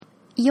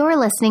You're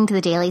listening to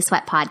the Daily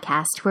Sweat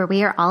Podcast, where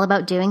we are all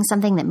about doing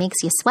something that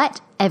makes you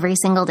sweat every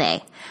single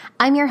day.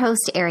 I'm your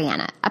host,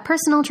 Ariana, a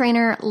personal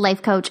trainer,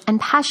 life coach, and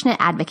passionate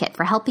advocate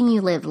for helping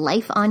you live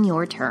life on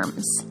your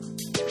terms.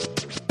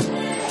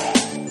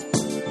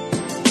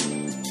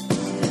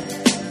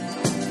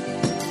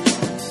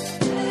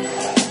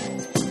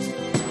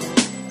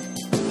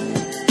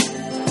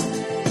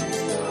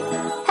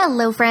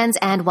 Hello, friends,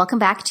 and welcome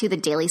back to the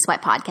Daily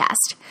Sweat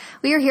Podcast.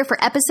 We are here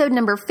for episode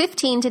number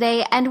 15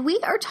 today, and we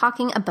are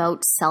talking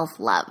about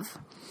self-love.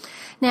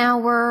 Now,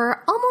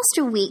 we're almost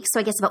a week, so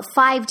I guess about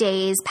 5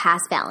 days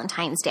past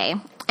Valentine's Day,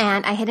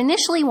 and I had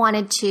initially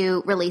wanted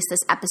to release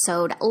this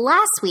episode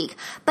last week,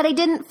 but I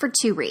didn't for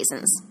two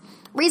reasons.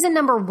 Reason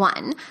number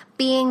one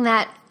being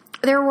that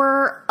there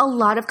were a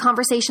lot of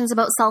conversations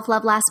about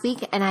self-love last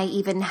week, and I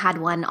even had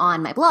one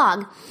on my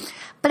blog.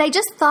 But I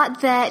just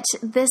thought that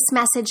this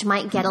message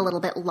might get a little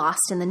bit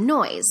lost in the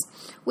noise,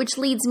 which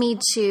leads me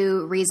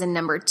to reason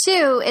number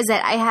two is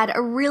that I had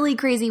a really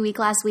crazy week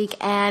last week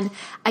and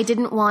I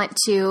didn't want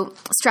to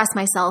stress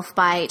myself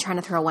by trying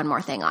to throw one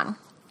more thing on.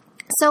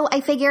 So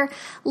I figure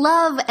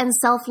love and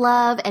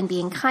self-love and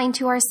being kind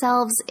to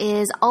ourselves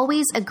is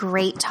always a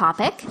great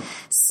topic.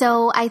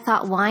 So I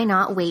thought, why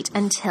not wait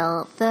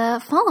until the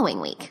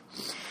following week?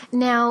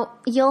 Now,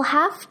 you'll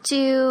have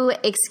to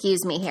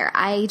excuse me here.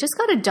 I just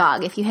got a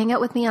dog. If you hang out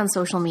with me on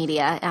social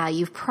media,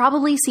 you've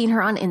probably seen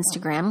her on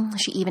Instagram.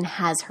 She even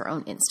has her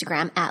own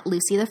Instagram at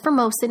Lucy the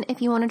Formosan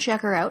if you want to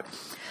check her out.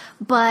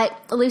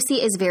 But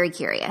Lucy is very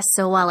curious.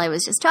 So while I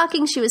was just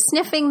talking, she was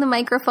sniffing the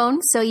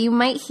microphone. So you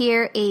might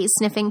hear a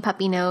sniffing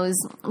puppy nose.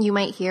 You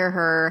might hear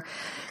her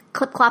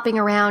clip-clopping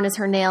around as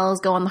her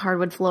nails go on the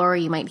hardwood floor.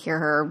 You might hear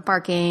her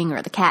barking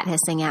or the cat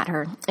hissing at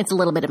her. It's a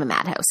little bit of a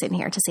madhouse in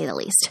here, to say the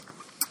least.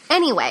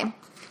 Anyway,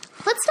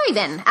 let's dive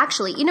in.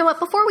 Actually, you know what?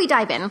 Before we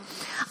dive in,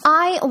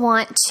 I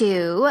want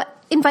to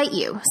invite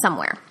you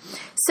somewhere.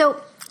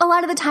 So a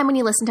lot of the time when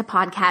you listen to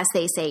podcasts,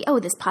 they say, oh,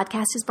 this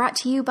podcast is brought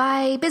to you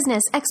by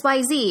business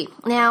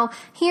XYZ. Now,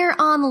 here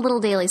on the Little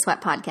Daily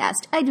Sweat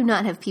podcast, I do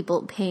not have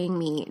people paying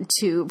me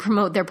to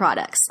promote their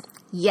products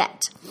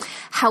yet.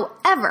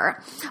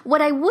 However,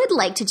 what I would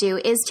like to do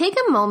is take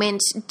a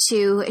moment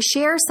to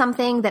share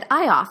something that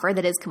I offer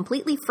that is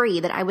completely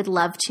free that I would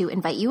love to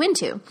invite you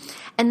into.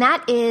 And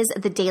that is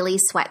the Daily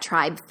Sweat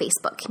Tribe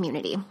Facebook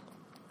community.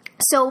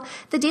 So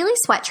the Daily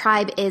Sweat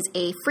Tribe is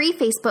a free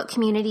Facebook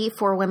community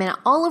for women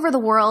all over the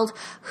world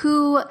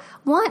who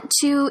want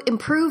to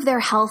improve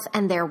their health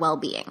and their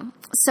well-being.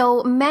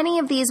 So many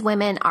of these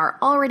women are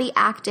already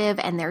active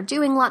and they're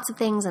doing lots of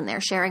things and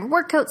they're sharing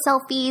workout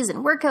selfies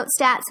and workout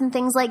stats and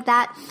things like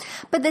that.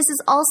 But this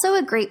is also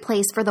a great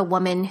place for the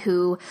woman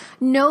who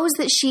knows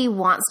that she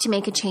wants to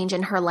make a change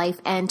in her life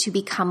and to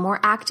become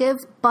more active,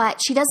 but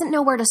she doesn't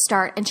know where to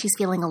start and she's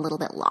feeling a little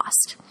bit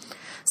lost.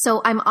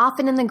 So I'm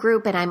often in the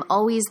group and I'm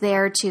always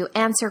there to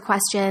answer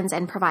questions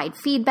and provide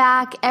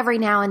feedback. Every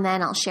now and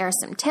then I'll share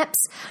some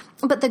tips.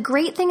 But the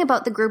great thing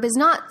about the group is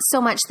not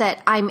so much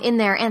that I'm in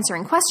there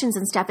answering questions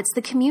and stuff. It's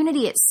the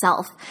community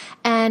itself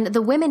and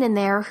the women in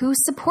there who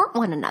support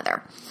one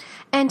another.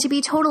 And to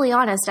be totally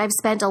honest, I've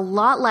spent a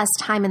lot less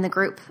time in the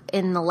group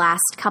in the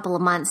last couple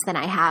of months than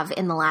I have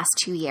in the last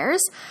 2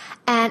 years.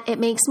 And it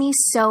makes me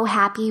so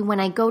happy when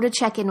I go to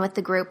check in with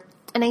the group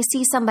and I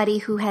see somebody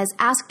who has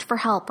asked for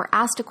help or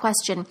asked a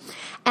question,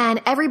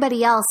 and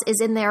everybody else is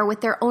in there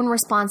with their own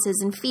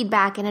responses and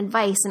feedback and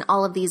advice and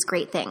all of these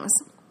great things.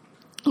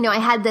 You know, I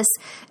had this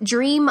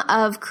dream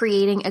of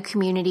creating a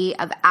community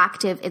of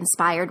active,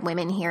 inspired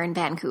women here in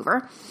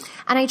Vancouver.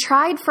 And I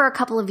tried for a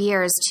couple of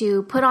years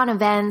to put on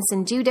events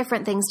and do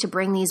different things to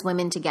bring these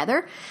women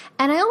together.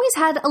 And I always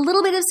had a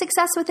little bit of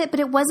success with it, but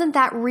it wasn't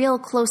that real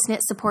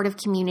close-knit supportive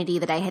community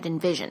that I had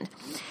envisioned.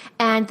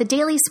 And the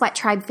Daily Sweat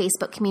Tribe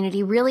Facebook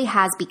community really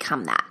has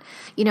become that.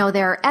 You know,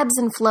 there are ebbs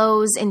and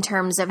flows in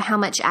terms of how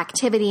much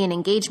activity and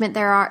engagement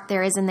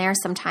there is in there.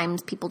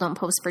 Sometimes people don't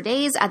post for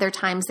days. Other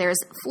times there's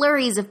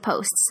flurries of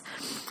posts.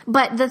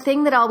 But the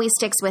thing that always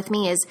sticks with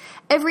me is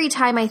every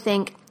time I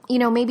think, you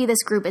know, maybe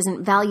this group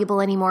isn't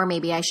valuable anymore,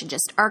 maybe I should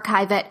just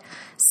archive it,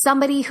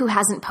 somebody who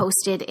hasn't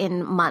posted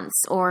in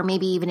months or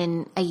maybe even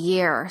in a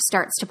year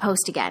starts to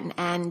post again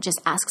and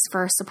just asks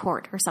for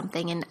support or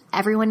something, and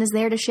everyone is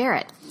there to share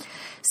it.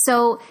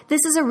 So this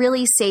is a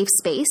really safe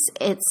space.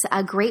 It's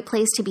a great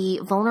place to be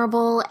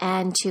vulnerable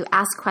and to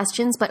ask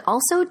questions, but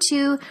also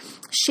to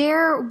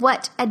share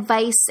what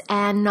advice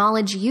and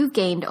knowledge you've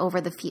gained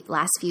over the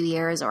last few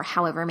years or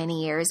however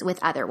many years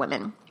with other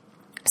women.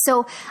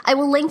 So I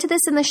will link to this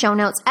in the show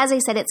notes. As I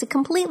said, it's a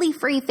completely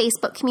free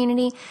Facebook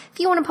community. If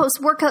you want to post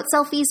workout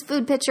selfies,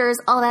 food pictures,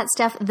 all that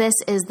stuff, this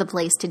is the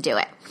place to do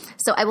it.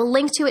 So I will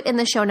link to it in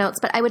the show notes,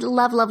 but I would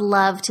love, love,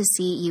 love to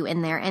see you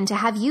in there and to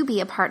have you be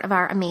a part of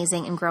our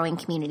amazing and growing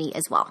community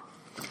as well.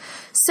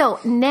 So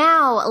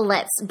now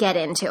let's get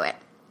into it.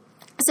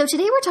 So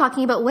today we're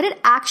talking about what it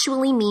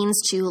actually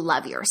means to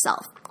love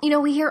yourself. You know,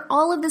 we hear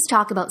all of this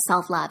talk about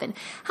self-love and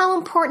how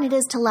important it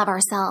is to love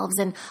ourselves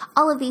and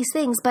all of these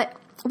things, but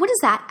what does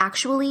that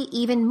actually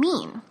even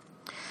mean?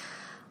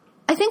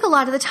 I think a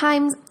lot of the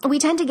times we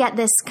tend to get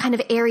this kind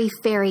of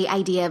airy-fairy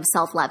idea of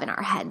self-love in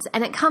our heads.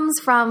 And it comes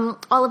from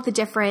all of the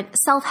different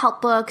self-help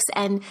books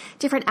and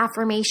different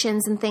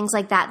affirmations and things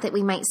like that that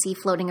we might see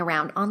floating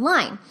around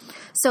online.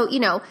 So,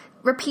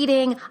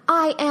 repeating,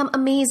 I am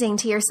amazing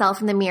to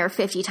yourself in the mirror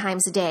 50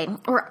 times a day,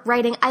 or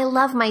writing, I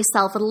love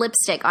myself with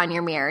lipstick on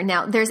your mirror.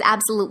 Now, there's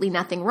absolutely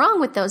nothing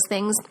wrong with those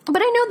things,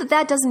 but I know that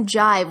that doesn't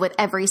jive with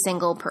every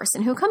single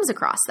person who comes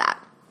across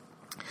that.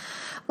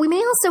 We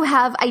may also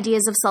have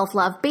ideas of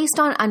self-love based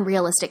on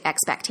unrealistic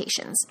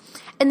expectations.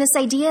 And this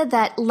idea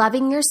that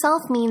loving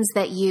yourself means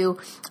that you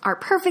are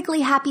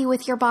perfectly happy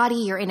with your body,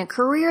 you're in a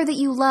career that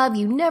you love,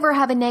 you never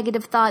have a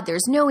negative thought,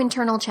 there's no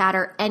internal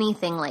chatter,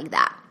 anything like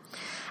that.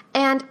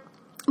 And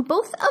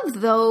both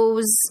of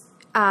those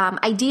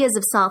ideas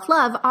of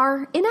self-love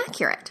are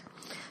inaccurate.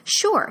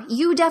 Sure,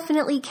 you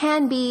definitely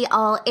can be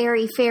all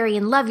airy-fairy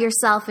and love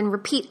yourself and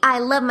repeat, I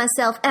love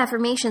myself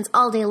affirmations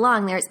all day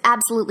long. There's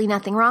absolutely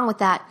nothing wrong with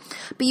that.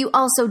 But you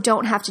also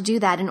don't have to do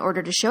that in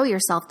order to show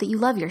yourself that you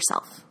love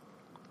yourself.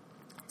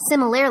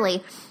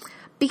 Similarly,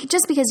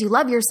 just because you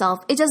love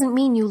yourself, it doesn't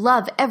mean you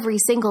love every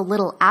single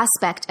little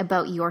aspect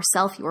about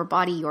yourself, your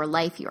body, your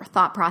life, your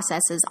thought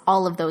processes,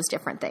 all of those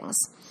different things.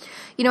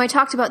 I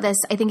talked about this,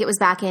 I think it was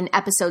back in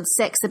episode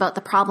 6, about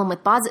the problem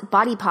with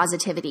body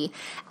positivity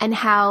and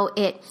how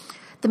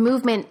the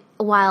movement,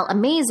 while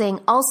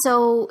amazing,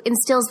 also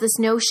instills this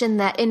notion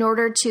that in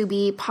order to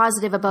be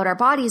positive about our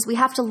bodies, we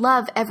have to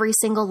love every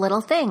single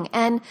little thing.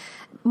 And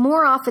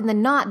more often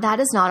than not, that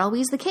is not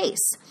always the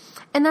case.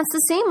 And that's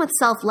the same with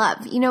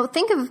self-love.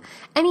 Think of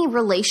any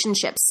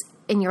relationships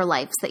in your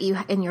life that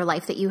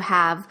you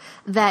have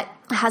that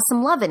has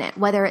some love in it,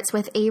 whether it's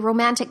with a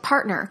romantic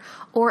partner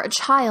or a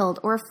child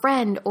or a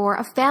friend or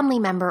a family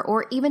member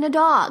or even a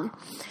dog.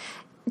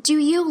 Do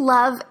you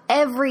love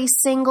every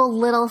single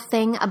little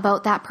thing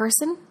about that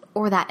person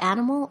or that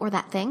animal or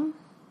that thing?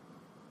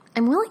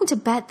 I'm willing to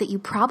bet that you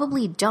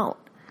probably don't.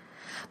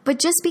 But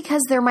just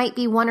because there might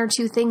be one or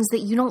two things that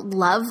you don't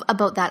love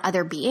about that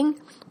other being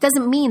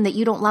doesn't mean that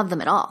you don't love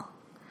them at all.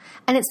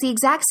 And it's the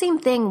exact same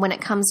thing when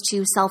it comes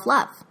to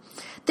self-love.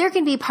 There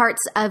can be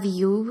parts of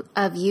you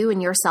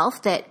and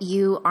yourself that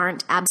you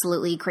aren't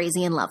absolutely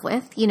crazy in love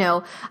with.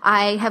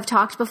 I have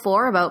talked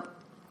before about,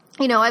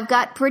 I've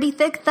got pretty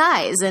thick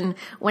thighs, and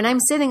when I'm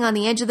sitting on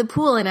the edge of the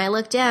pool and I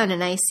look down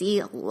and I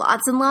see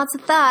lots and lots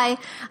of thigh,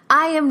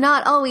 I am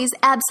not always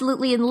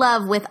absolutely in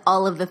love with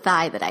all of the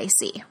thigh that I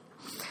see.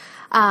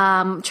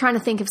 Trying to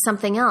think of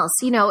something else.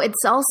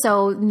 It's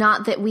also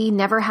not that we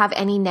never have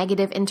any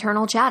negative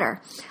internal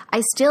chatter.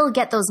 I still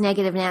get those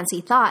negative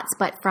Nancy thoughts,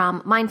 but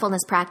from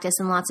mindfulness practice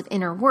and lots of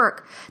inner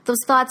work, those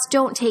thoughts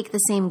don't take the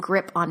same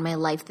grip on my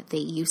life that they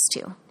used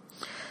to.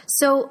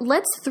 So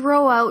let's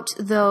throw out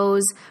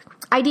those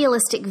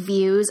idealistic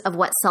views of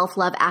what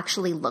self-love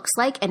actually looks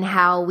like and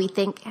how we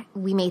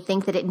may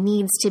think that it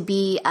needs to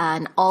be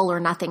an all or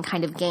nothing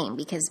kind of game,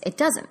 because it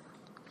doesn't.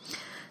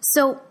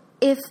 So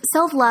if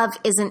self-love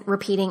isn't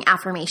repeating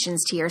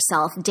affirmations to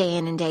yourself day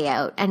in and day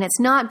out, and it's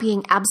not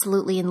being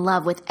absolutely in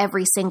love with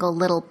every single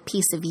little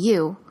piece of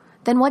you,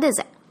 then what is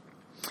it?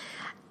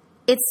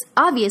 It's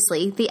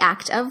obviously the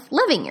act of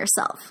loving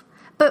yourself.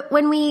 But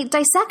when we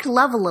dissect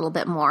love a little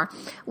bit more,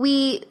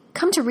 we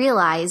come to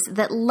realize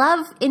that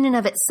love in and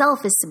of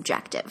itself is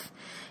subjective.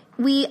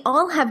 We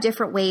all have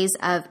different ways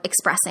of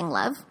expressing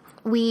love.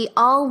 We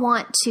all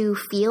want to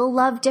feel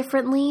love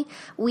differently.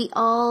 We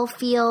all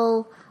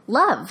feel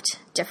loved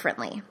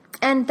differently.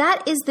 And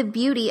that is the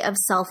beauty of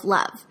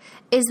self-love,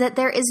 is that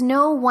there is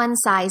no one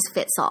size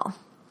fits all.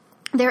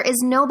 There is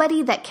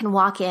nobody that can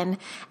walk in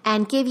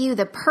and give you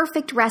the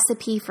perfect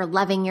recipe for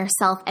loving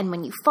yourself, and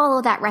when you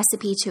follow that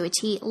recipe to a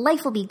T,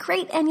 life will be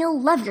great and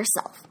you'll love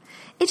yourself.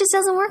 It just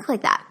doesn't work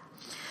like that.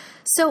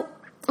 So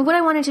what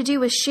I wanted to do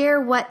was share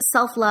what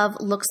self-love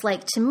looks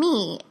like to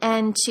me,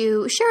 and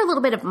to share a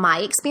little bit of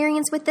my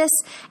experience with this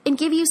and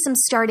give you some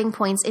starting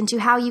points into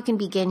how you can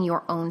begin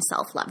your own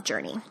self-love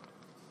journey.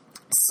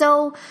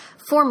 So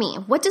for me,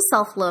 what does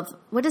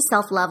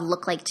self-love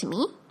look like to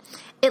me?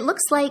 It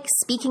looks like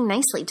speaking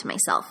nicely to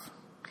myself.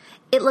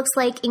 It looks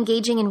like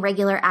engaging in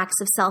regular acts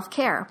of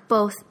self-care,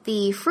 both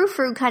the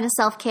frou-frou kind of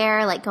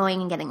self-care, like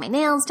going and getting my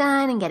nails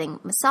done and getting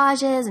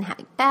massages and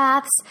having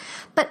baths,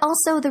 but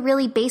also the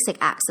really basic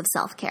acts of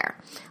self-care,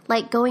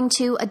 like going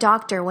to a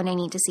doctor when I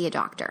need to see a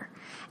doctor,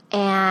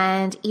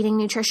 and eating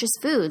nutritious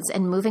foods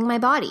and moving my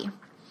body.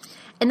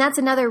 And that's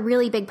another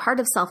really big part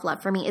of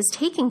self-love for me, is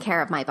taking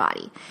care of my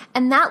body.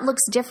 And that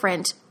looks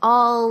different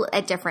all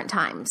at different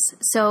times.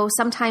 So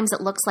sometimes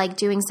it looks like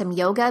doing some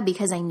yoga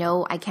because I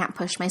know I can't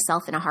push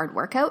myself in a hard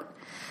workout.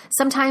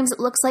 Sometimes it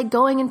looks like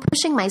going and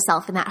pushing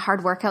myself in that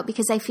hard workout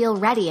because I feel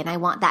ready and I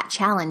want that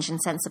challenge and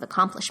sense of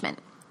accomplishment.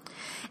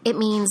 It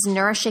means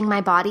nourishing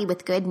my body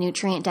with good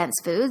nutrient-dense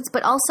foods,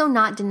 but also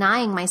not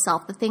denying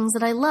myself the things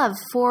that I love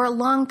for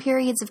long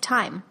periods of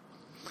time.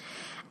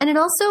 And it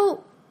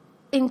also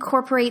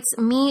incorporates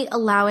me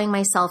allowing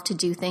myself to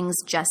do things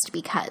just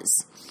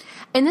because.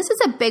 And this is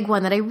a big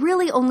one that I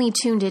really only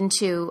tuned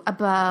into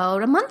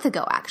about a month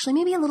ago, actually,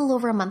 maybe a little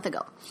over a month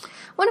ago,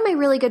 one of my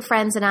really good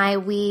friends and I,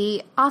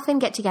 we often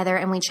get together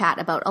and we chat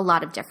about a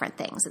lot of different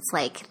things. It's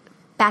like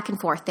back and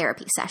forth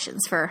therapy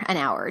sessions for an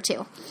hour or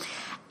two.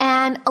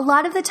 And a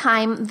lot of the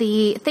time,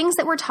 the things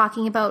that we're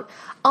talking about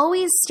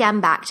always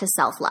stem back to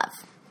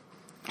self-love.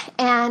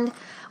 And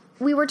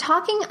we were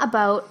talking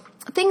about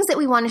things that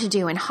we wanted to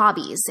do and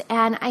hobbies.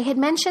 And I had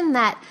mentioned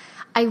that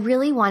I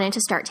really wanted to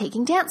start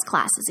taking dance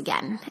classes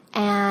again.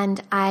 And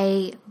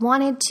I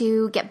wanted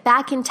to get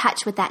back in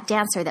touch with that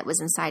dancer that was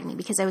inside me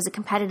because I was a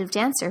competitive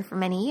dancer for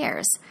many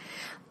years.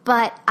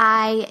 But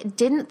I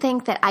didn't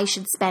think that I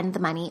should spend the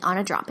money on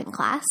a drop-in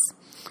class.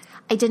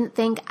 I didn't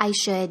think I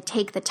should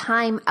take the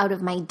time out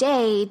of my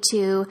day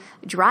to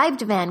drive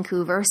to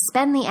Vancouver,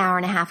 spend the hour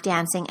and a half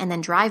dancing, and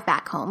then drive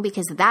back home,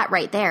 because that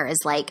right there is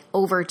like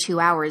over 2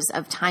 hours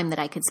of time that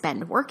I could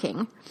spend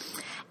working.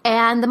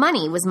 And the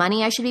money was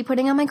money I should be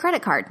putting on my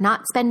credit card,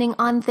 not spending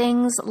on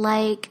things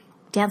like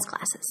dance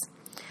classes.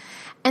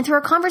 And through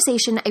our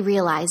conversation, I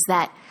realized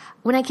that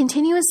when I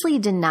continuously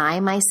deny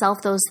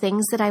myself those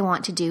things that I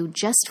want to do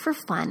just for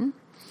fun,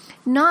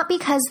 not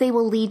because they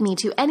will lead me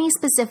to any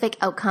specific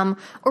outcome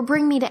or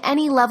bring me to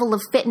any level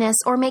of fitness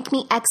or make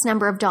me X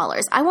number of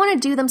dollars. I want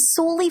to do them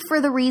solely for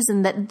the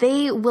reason that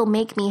they will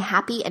make me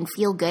happy and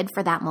feel good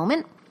for that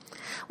moment.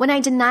 When I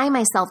deny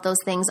myself those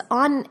things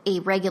on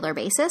a regular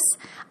basis,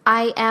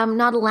 I am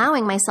not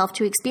allowing myself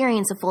to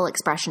experience a full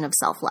expression of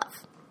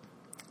self-love.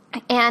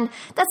 And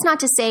that's not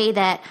to say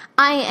that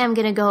I am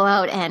going to go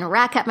out and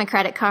rack up my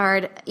credit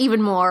card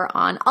even more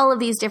on all of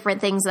these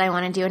different things that I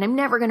want to do, and I'm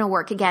never going to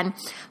work again.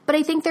 But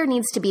I think there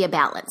needs to be a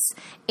balance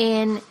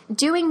in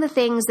doing the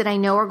things that I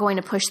know are going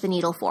to push the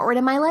needle forward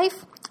in my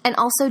life, and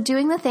also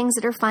doing the things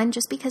that are fun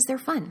just because they're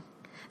fun.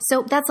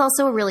 So that's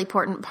also a really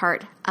important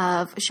part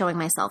of showing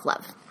my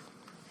self-love.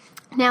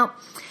 Now,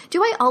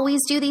 do I always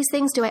do these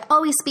things? Do I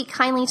always speak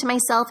kindly to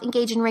myself,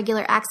 engage in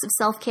regular acts of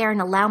self-care, and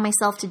allow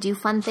myself to do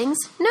fun things?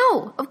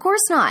 No, of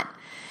course not.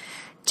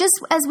 Just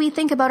as we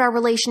think about our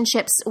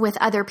relationships with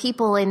other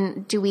people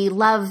and do we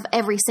love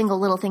every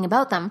single little thing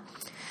about them,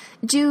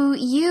 do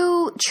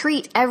you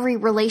treat every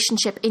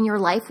relationship in your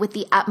life with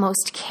the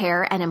utmost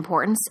care and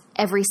importance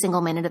every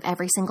single minute of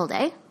every single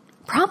day?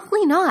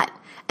 Probably not.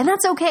 And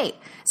that's okay.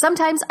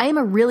 Sometimes I am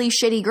a really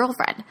shitty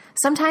girlfriend.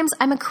 Sometimes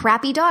I'm a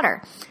crappy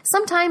daughter.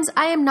 Sometimes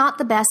I am not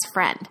the best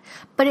friend.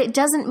 But it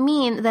doesn't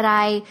mean that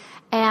I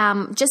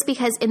am, just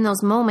because in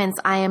those moments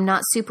I am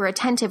not super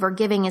attentive or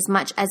giving as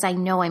much as I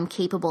know I'm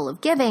capable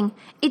of giving,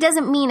 it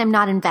doesn't mean I'm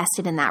not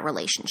invested in that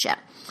relationship.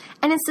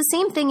 And it's the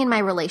same thing in my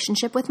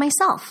relationship with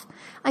myself.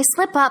 I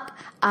slip up,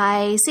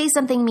 I say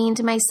something mean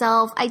to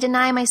myself, I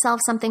deny myself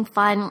something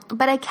fun,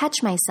 but I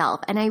catch myself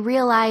and I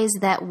realize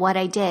that what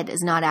I did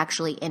is not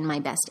actually in my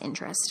best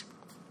interest.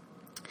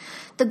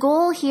 The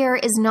goal here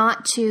is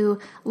not to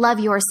love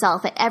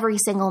yourself at every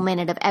single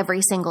minute of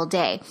every single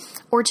day,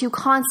 or to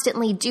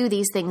constantly do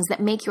these things that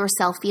make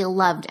yourself feel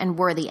loved and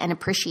worthy and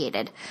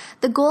appreciated.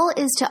 The goal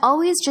is to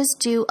always just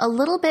do a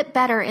little bit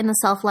better in the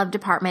self-love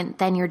department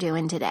than you're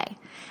doing today.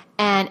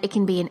 And it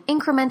can be an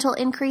incremental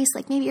increase,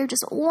 like maybe you're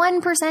just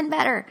 1%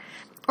 better,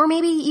 or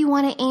maybe you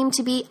want to aim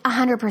to be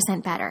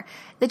 100% better.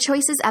 The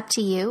choice is up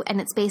to you,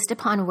 and it's based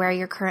upon where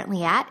you're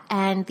currently at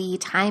and the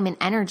time and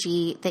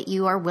energy that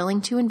you are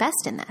willing to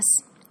invest in this.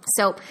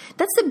 So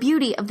that's the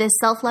beauty of this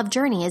self-love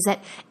journey, is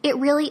that it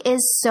really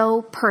is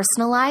so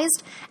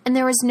personalized, and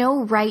there is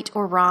no right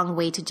or wrong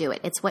way to do it.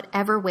 It's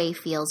whatever way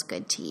feels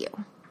good to you.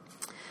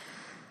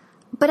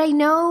 But I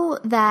know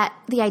that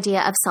the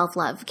idea of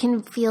self-love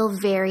can feel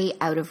very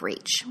out of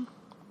reach.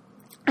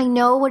 I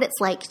know what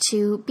it's like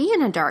to be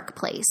in a dark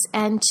place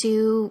and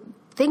to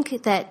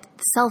think that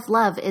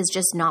self-love is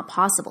just not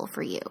possible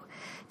for you.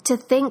 To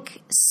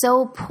think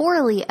so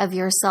poorly of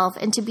yourself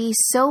and to be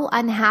so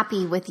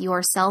unhappy with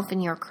yourself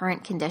and your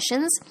current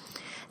conditions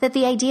that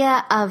the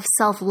idea of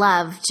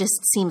self-love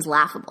just seems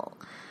laughable.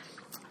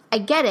 I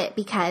get it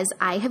because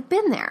I have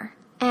been there.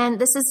 And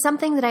this is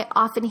something that I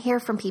often hear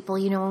from people,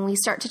 when we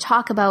start to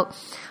talk about,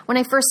 when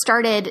I first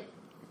started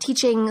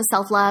teaching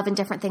self-love and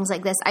different things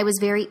like this, I was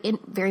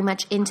very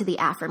much into the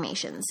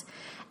affirmations.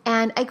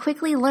 And I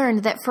quickly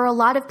learned that for a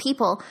lot of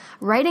people,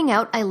 writing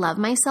out I love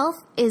myself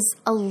is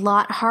a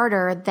lot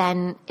harder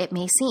than it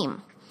may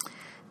seem.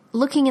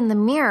 Looking in the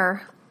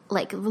mirror,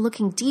 like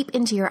looking deep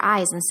into your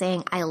eyes and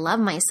saying I love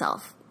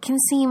myself, can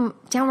seem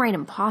downright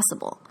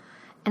impossible.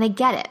 And I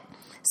get it.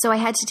 So I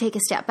had to take a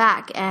step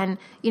back and,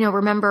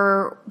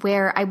 remember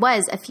where I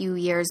was a few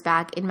years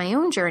back in my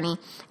own journey,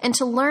 and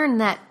to learn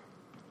that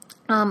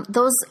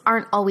those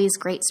aren't always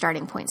great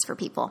starting points for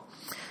people.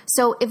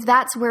 So if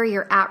that's where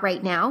you're at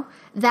right now,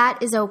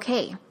 that is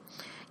okay.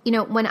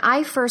 When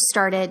I first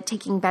started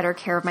taking better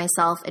care of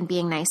myself and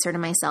being nicer to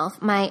myself,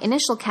 my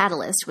initial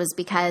catalyst was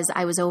because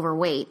I was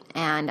overweight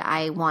and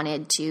I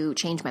wanted to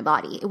change my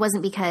body. It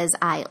wasn't because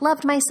I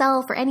loved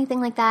myself or anything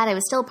like that. I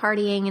was still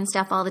partying and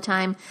stuff all the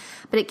time,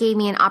 but it gave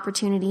me an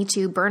opportunity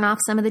to burn off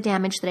some of the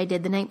damage that I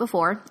did the night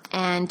before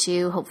and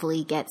to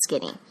hopefully get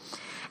skinny.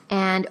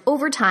 And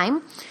over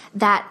time,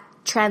 that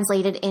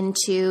translated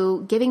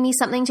into giving me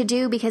something to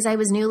do because I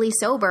was newly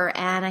sober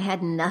and I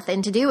had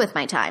nothing to do with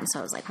my time. So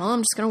I was like, well,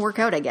 I'm just going to work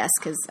out, I guess,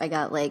 because I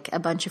got like a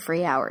bunch of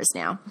free hours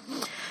now.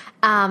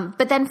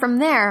 But then from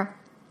there,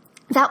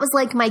 that was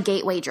like my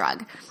gateway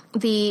drug.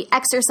 The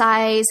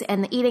exercise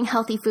and the eating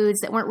healthy foods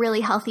that weren't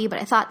really healthy, but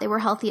I thought they were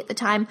healthy at the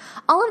time.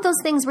 All of those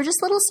things were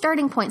just little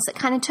starting points that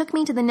kind of took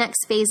me to the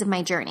next phase of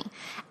my journey.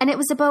 And it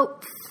was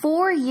about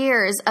 4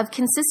 years of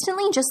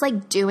consistently just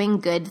like doing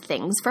good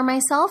things for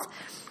myself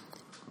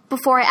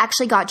before I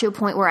actually got to a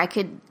point where I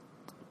could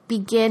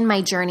begin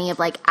my journey of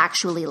like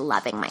actually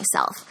loving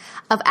myself,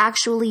 of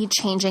actually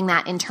changing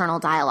that internal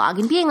dialogue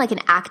and being like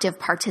an active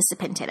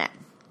participant in it.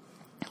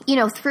 You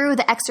know, through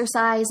the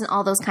exercise and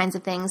all those kinds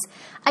of things,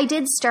 I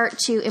did start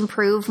to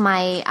improve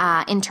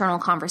my internal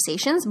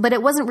conversations, but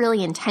it wasn't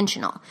really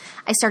intentional.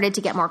 I started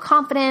to get more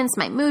confidence.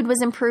 My mood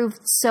was improved.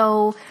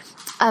 So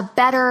a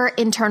better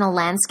internal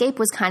landscape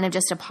was kind of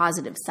just a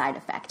positive side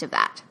effect of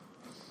that.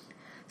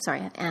 Sorry,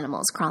 I have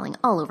animals crawling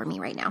all over me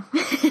right now.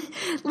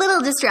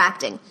 Little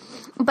distracting.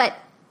 But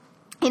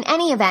in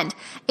any event,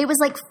 it was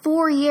like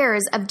 4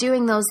 years of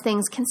doing those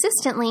things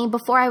consistently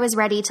before I was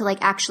ready to like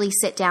actually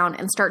sit down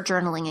and start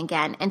journaling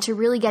again and to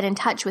really get in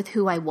touch with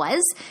who I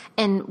was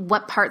and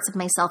what parts of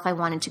myself I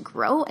wanted to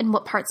grow and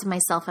what parts of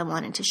myself I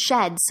wanted to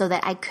shed so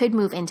that I could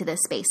move into this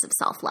space of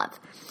self-love.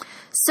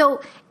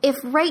 So if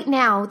right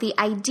now the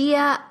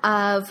idea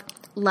of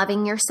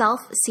loving yourself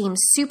seems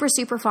super,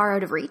 super far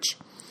out of reach,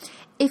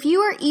 if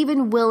you are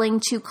even willing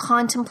to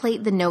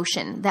contemplate the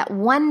notion that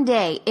one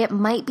day it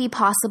might be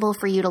possible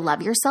for you to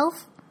love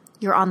yourself,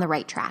 you're on the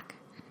right track.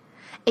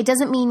 It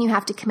doesn't mean you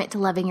have to commit to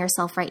loving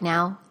yourself right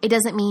now. It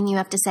doesn't mean you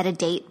have to set a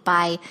date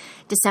by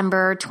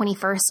December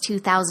 21st,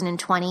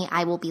 2020,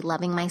 I will be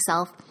loving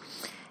myself.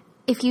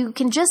 If you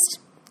can just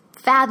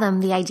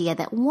fathom the idea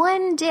that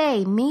one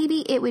day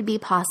maybe it would be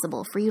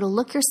possible for you to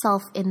look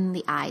yourself in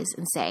the eyes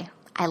and say,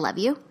 I love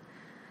you,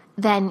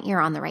 then you're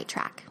on the right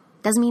track.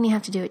 Doesn't mean you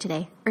have to do it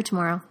today or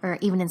tomorrow or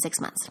even in 6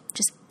 months.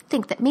 Just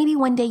think that maybe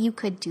one day you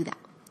could do that.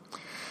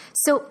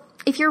 So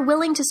if you're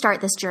willing to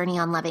start this journey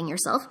on loving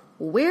yourself,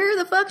 where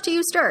the fuck do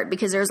you start?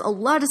 Because there's a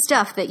lot of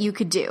stuff that you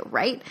could do,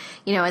 right?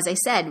 You know, as I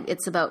said,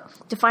 it's about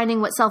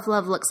defining what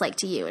self-love looks like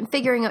to you and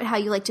figuring out how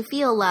you like to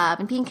feel love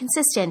and being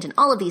consistent and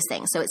all of these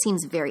things. So it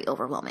seems very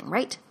overwhelming,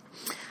 right?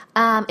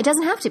 It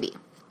doesn't have to be.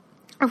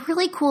 A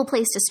really cool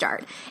place to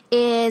start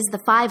is the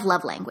 5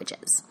 love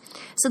languages.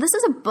 So this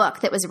is a book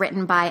that was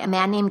written by a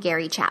man named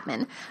Gary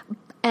Chapman.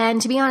 And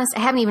to be honest,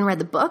 I haven't even read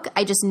the book.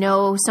 I just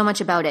know so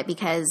much about it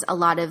because a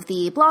lot of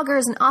the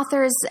bloggers and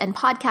authors and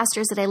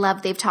podcasters that I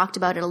love, they've talked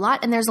about it a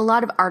lot. And there's a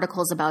lot of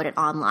articles about it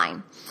online.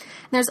 And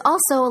there's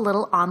also a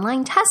little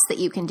online test that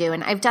you can do.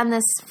 And I've done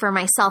this for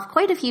myself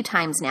quite a few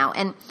times now.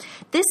 And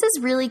this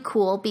is really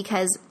cool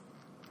because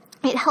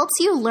it helps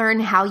you learn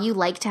how you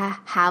like to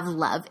have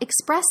love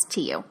expressed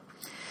to you.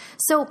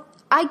 So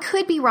I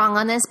could be wrong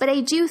on this, but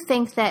I do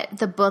think that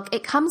the book,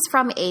 it comes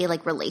from a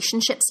like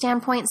relationship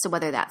standpoint. So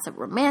whether that's a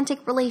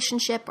romantic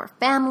relationship or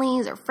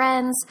families or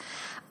friends,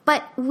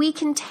 but we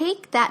can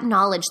take that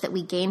knowledge that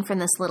we gain from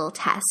this little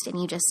test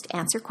and you just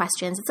answer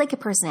questions. It's like a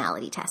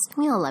personality test.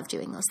 We all love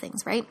doing those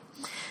things, right?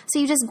 So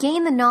you just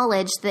gain the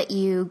knowledge that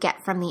you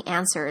get from the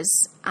answers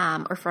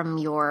or from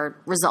your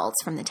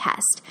results from the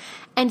test.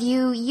 And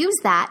you use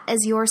that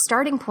as your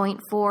starting point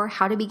for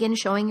how to begin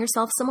showing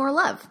yourself some more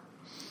love.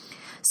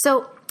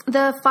 So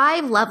the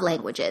 5 love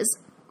languages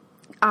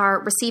are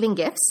receiving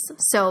gifts.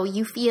 So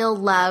you feel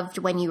loved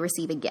when you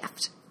receive a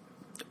gift.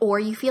 Or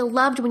you feel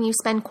loved when you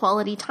spend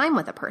quality time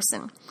with a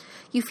person.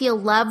 You feel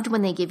loved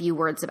when they give you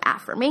words of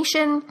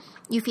affirmation.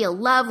 You feel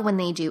love when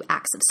they do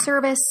acts of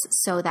service.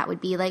 So that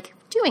would be like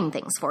doing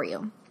things for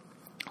you.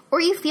 Or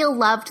you feel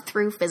loved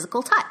through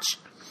physical touch.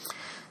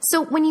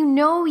 So when you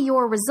know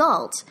your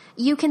result,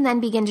 you can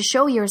then begin to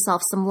show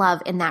yourself some love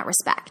in that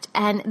respect.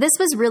 And this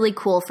was really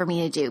cool for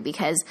me to do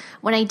because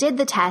when I did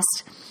the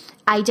test,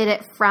 I did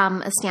it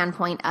from a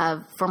standpoint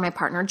of for my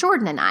partner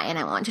Jordan and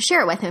I wanted to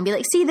share it with him and be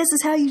like, see, this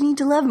is how you need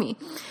to love me.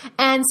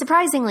 And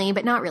surprisingly,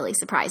 but not really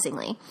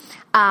surprisingly,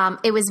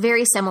 it was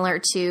very similar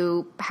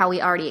to how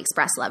we already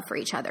express love for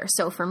each other.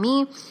 So for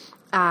me,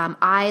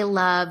 I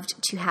loved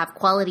to have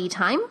quality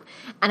time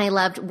and I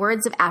loved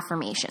words of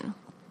affirmation.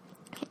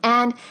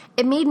 And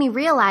it made me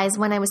realize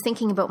when I was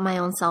thinking about my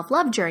own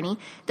self-love journey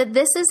that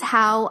this is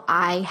how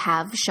I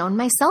have shown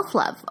my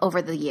self-love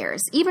over the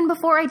years, even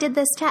before I did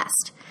this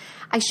test.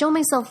 I show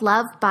myself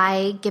love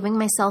by giving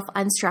myself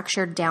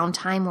unstructured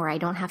downtime where I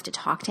don't have to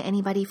talk to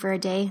anybody for a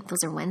day.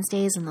 Those are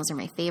Wednesdays, and those are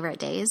my favorite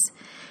days.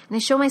 And I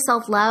show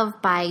myself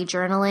love by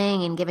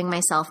journaling and giving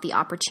myself the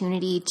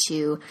opportunity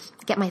to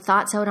get my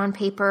thoughts out on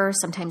paper.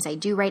 Sometimes I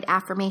do write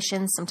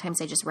affirmations.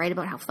 Sometimes I just write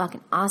about how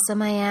fucking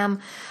awesome I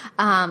am.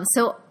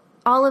 So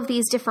all of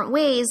these different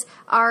ways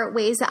are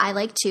ways that I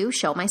like to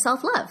show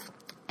myself love.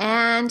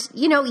 And,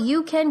 you know,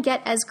 you can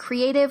get as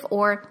creative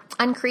or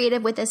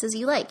uncreative with this as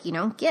you like. You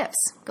know, gifts.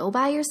 Go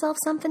buy yourself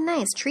something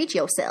nice. Treat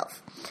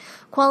yourself.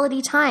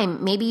 Quality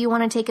time. Maybe you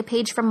want to take a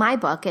page from my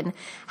book and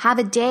have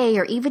a day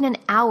or even an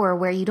hour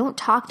where you don't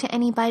talk to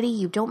anybody,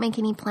 you don't make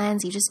any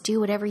plans, you just do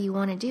whatever you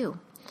want to do.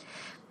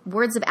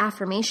 Words of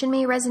affirmation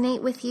may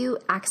resonate with you.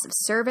 Acts of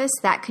service,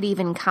 that could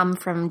even come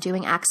from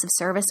doing acts of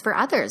service for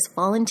others,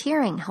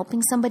 volunteering,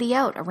 helping somebody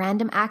out, a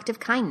random act of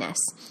kindness.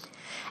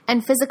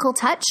 And physical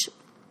touch,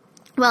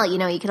 well,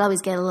 you could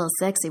always get a little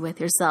sexy with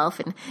yourself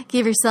and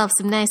give yourself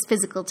some nice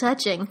physical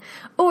touching.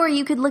 Or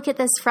you could look at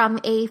this from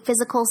a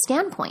physical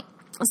standpoint.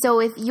 So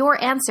if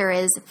your answer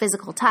is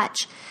physical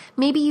touch,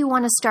 maybe you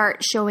want to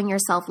start showing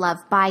yourself love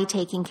by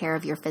taking care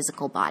of your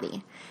physical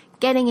body.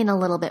 Getting in a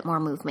little bit more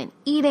movement,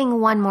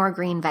 eating one more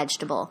green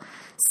vegetable,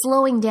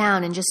 slowing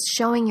down and just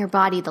showing your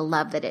body the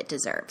love that it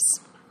deserves.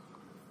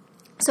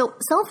 So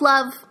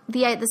self-love,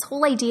 this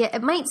whole idea,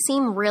 it might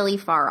seem really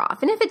far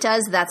off. And if it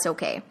does, that's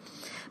okay.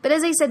 But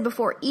as I said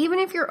before, even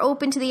if you're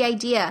open to the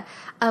idea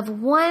of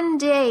one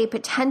day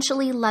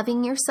potentially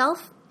loving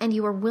yourself and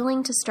you are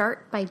willing to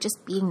start by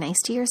just being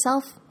nice to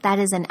yourself, that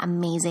is an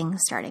amazing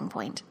starting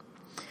point.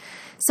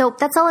 So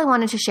that's all I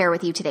wanted to share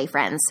with you today,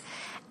 friends.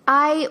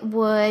 I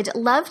would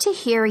love to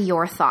hear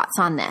your thoughts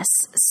on this.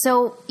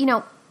 So,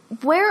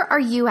 where are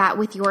you at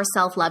with your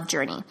self-love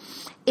journey?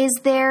 Is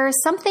there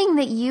something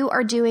that you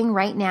are doing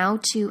right now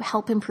to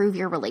help improve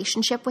your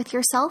relationship with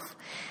yourself?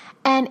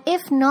 And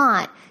if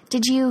not,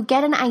 did you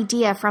get an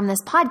idea from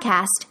this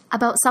podcast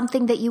about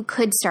something that you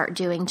could start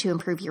doing to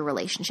improve your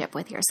relationship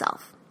with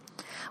yourself?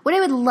 What I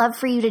would love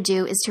for you to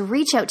do is to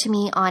reach out to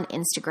me on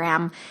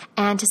Instagram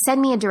and to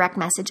send me a direct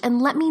message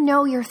and let me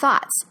know your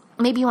thoughts.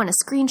 Maybe you want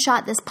to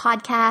screenshot this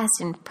podcast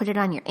and put it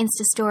on your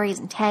Insta stories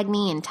and tag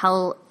me and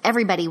tell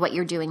everybody what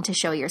you're doing to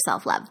show your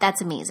self-love.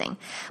 That's amazing.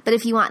 But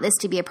if you want this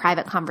to be a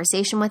private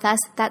conversation with us,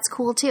 that's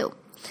cool too.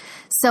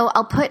 So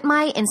I'll put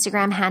my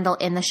Instagram handle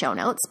in the show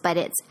notes, but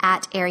it's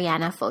at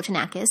Ariana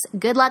Fotanakis.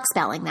 Good luck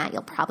spelling that.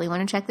 You'll probably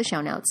want to check the show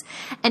notes.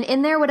 And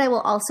in there, what I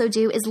will also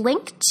do is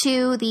link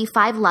to the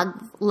 5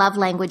 love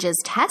languages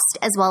test,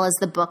 as well as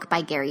the book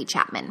by Gary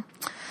Chapman.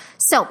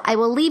 So I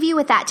will leave you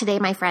with that today,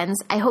 my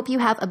friends. I hope you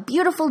have a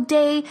beautiful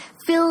day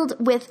filled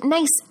with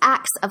nice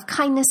acts of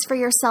kindness for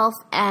yourself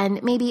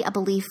and maybe a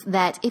belief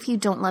that if you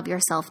don't love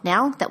yourself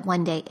now, that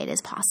one day it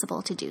is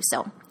possible to do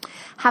so.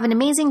 Have an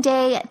amazing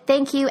day.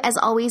 Thank you, as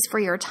always, for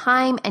your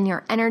time and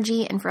your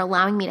energy and for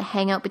allowing me to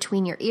hang out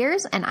between your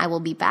ears, and I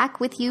will be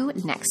back with you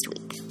next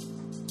week.